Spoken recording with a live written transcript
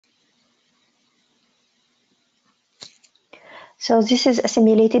So this is a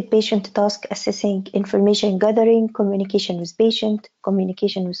simulated patient task assessing information gathering, communication with patient,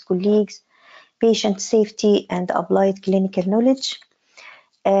 communication with colleagues, patient safety, and applied clinical knowledge.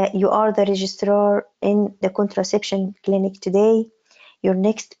 You are the registrar in the contraception clinic today. Your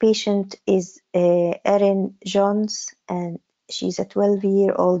next patient is Erin Jones, and she's a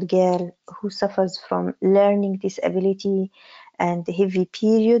 12-year-old girl who suffers from learning disability and heavy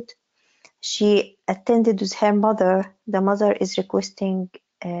period. She attended with her mother. The mother is requesting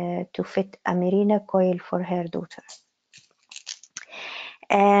to fit a Mirena coil for her daughter.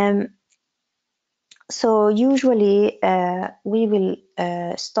 So usually we will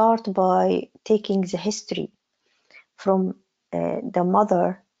start by taking the history from the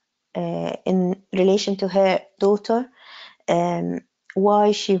mother in relation to her daughter,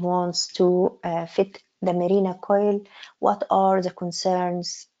 why she wants to fit the Mirena coil, what are the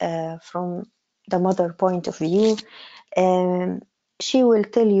concerns from the mother point of view. She will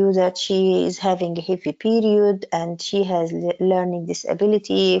tell you that she is having a heavy period and she has learning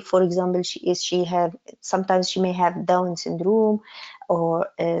disability. For example, sometimes she may have Down syndrome or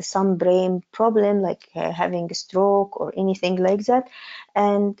some brain problem like having a stroke or anything like that,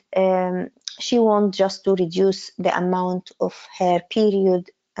 and she wants just to reduce the amount of her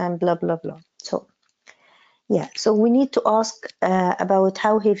period and blah blah blah. So yeah, so we need to ask about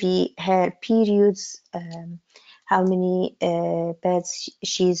how heavy her periods, how many pads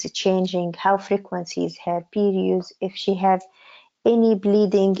she's changing, how frequent is her periods, if she have any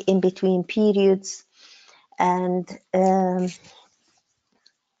bleeding in between periods, and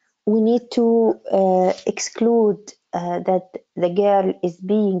we need to exclude that the girl is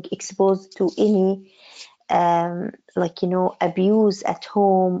being exposed to any abuse at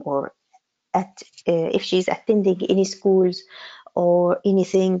home or at if she's attending any schools or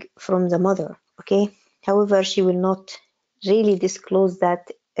anything from the mother. Okay, however, she will not really disclose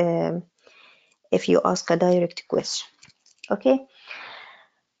that if you ask a direct question. Okay,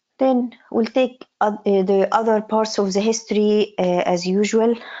 then we'll take the other parts of the history as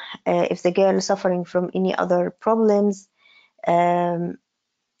usual. If the girl is suffering from any other problems, and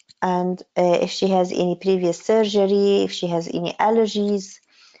if she has any previous surgery, if she has any allergies,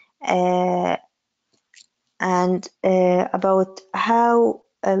 and about how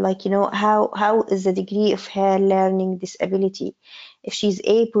how is the degree of her learning disability, if she's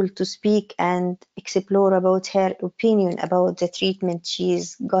able to speak and explore about her opinion about the treatment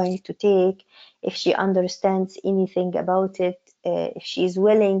she's going to take, if she understands anything about it, if she's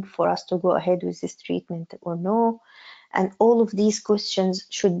willing for us to go ahead with this treatment or no. And all of these questions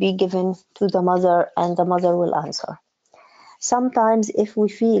should be given to the mother and the mother will answer. Sometimes if we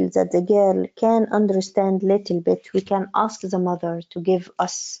feel that the girl can understand little bit, we can ask the mother to give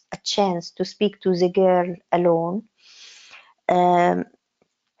us a chance to speak to the girl alone,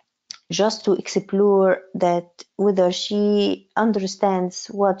 just to explore that whether she understands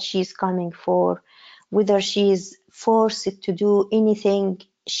what she's coming for, whether she's forced to do anything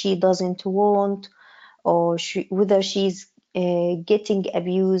she doesn't want, or whether she's getting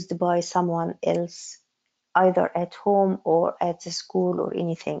abused by someone else, either at home or at the school or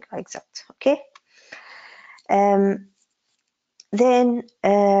anything like that. Okay, then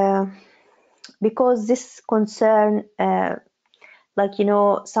because this concern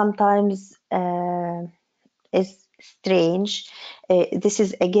sometimes is strange. This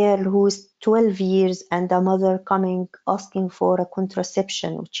is a girl who is 12 years and a mother coming asking for a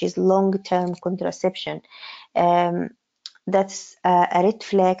contraception, which is long-term contraception. That's a red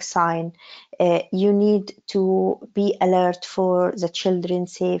flag sign. You need to be alert for the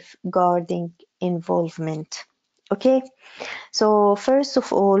children's safeguarding involvement. Okay, so first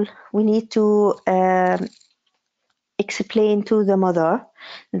of all, we need to explain to the mother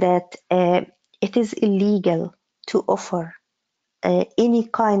that it is illegal to offer any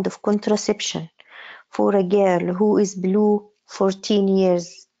kind of contraception for a girl who is below 14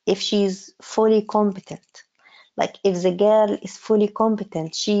 years if she's fully competent. Like if the girl is fully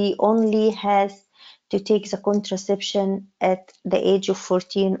competent, she only has to take the contraception at the age of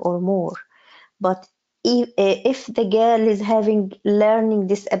 14 or more. But if the girl is having learning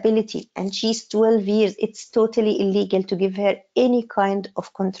disability and she's 12 years, it's totally illegal to give her any kind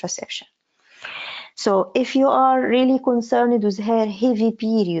of contraception. So if you are really concerned with her heavy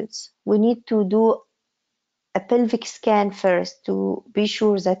periods, we need to do a pelvic scan first to be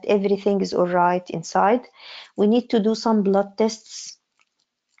sure that everything is all right inside. We need to do some blood tests.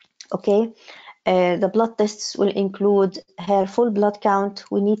 Okay, the blood tests will include her full blood count.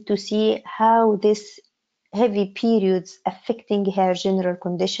 We need to see how this heavy periods affecting her general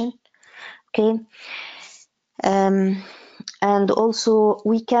condition. Okay, And also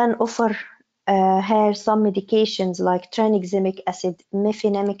we can offer her some medications like tranexamic acid,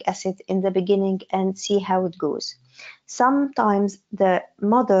 mefenamic acid in the beginning and see how it goes. Sometimes the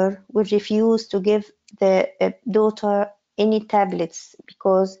mother will refuse to give the daughter any tablets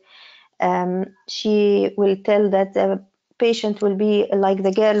because she will tell that the patient will be like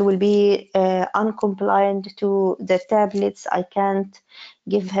the girl will be uncompliant to the tablets. I can't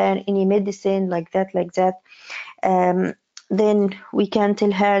give her any medicine like that, like that. Um, then we can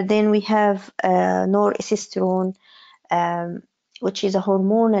tell her, then we have norethistron, um, which is a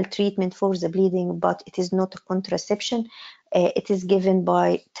hormonal treatment for the bleeding, but it is not a contraception. It is given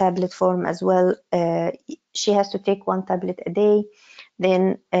by tablet form as well. She has to take one tablet a day.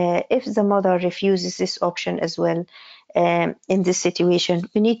 Then if the mother refuses this option as well, in this situation,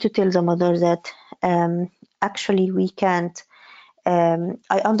 we need to tell the mother that actually we can't.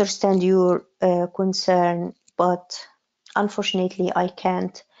 I understand your concern, but unfortunately I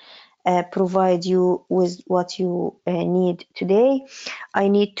can't provide you with what you need today. I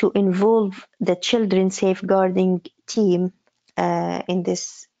need to involve the children safeguarding team in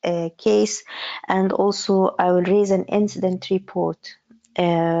this case, and also I will raise an incident report.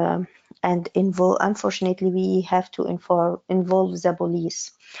 And unfortunately, we have to involve the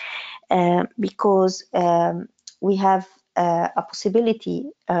police because we have a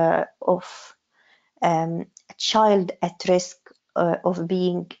possibility of a child at risk of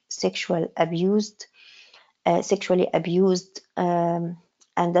being sexually abused, and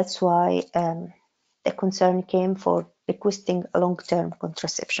that's why the concern came for requesting a long-term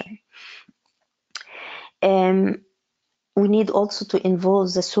contraception. We need also to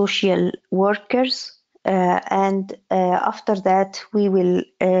involve the social workers, and after that we will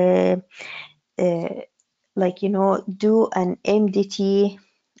do an MDT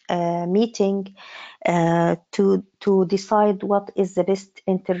meeting to decide what is the best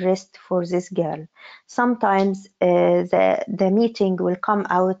interest for this girl. Sometimes the meeting will come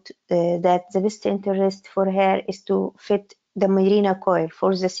out that the best interest for her is to fit the Mirena coil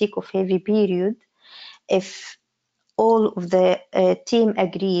for the sake of heavy period. If all of the team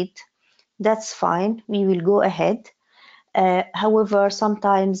agreed, that's fine, we will go ahead. However,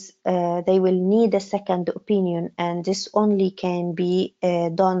 sometimes they will need a second opinion, and this only can be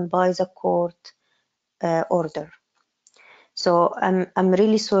done by the court order. So I'm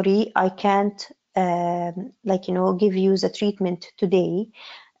really sorry I can't give you the treatment today.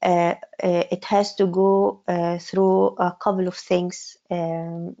 It has to go through a couple of things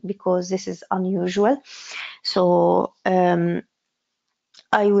because this is unusual. So I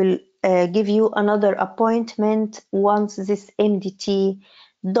will give you another appointment once this MDT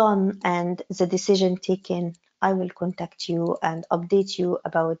done and the decision taken. I will contact you and update you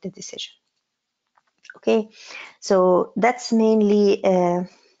about the decision. Okay, so that's mainly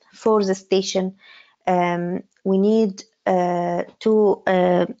for the station. We need to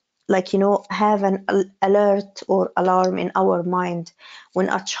have an alert or alarm in our mind when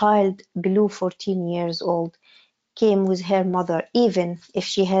a child below 14 years old came with her mother. Even if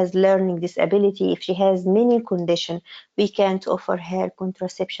she has learning disability, if she has many condition, we can't offer her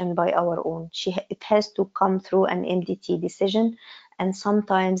contraception by our own. It has to come through an MDT decision and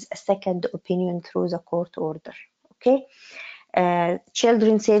sometimes a second opinion through the court order. Okay.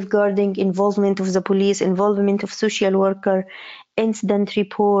 Children safeguarding, involvement of the police, involvement of social worker, incident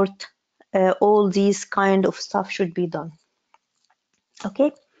report, all these kind of stuff should be done.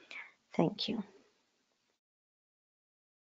 Okay, thank you.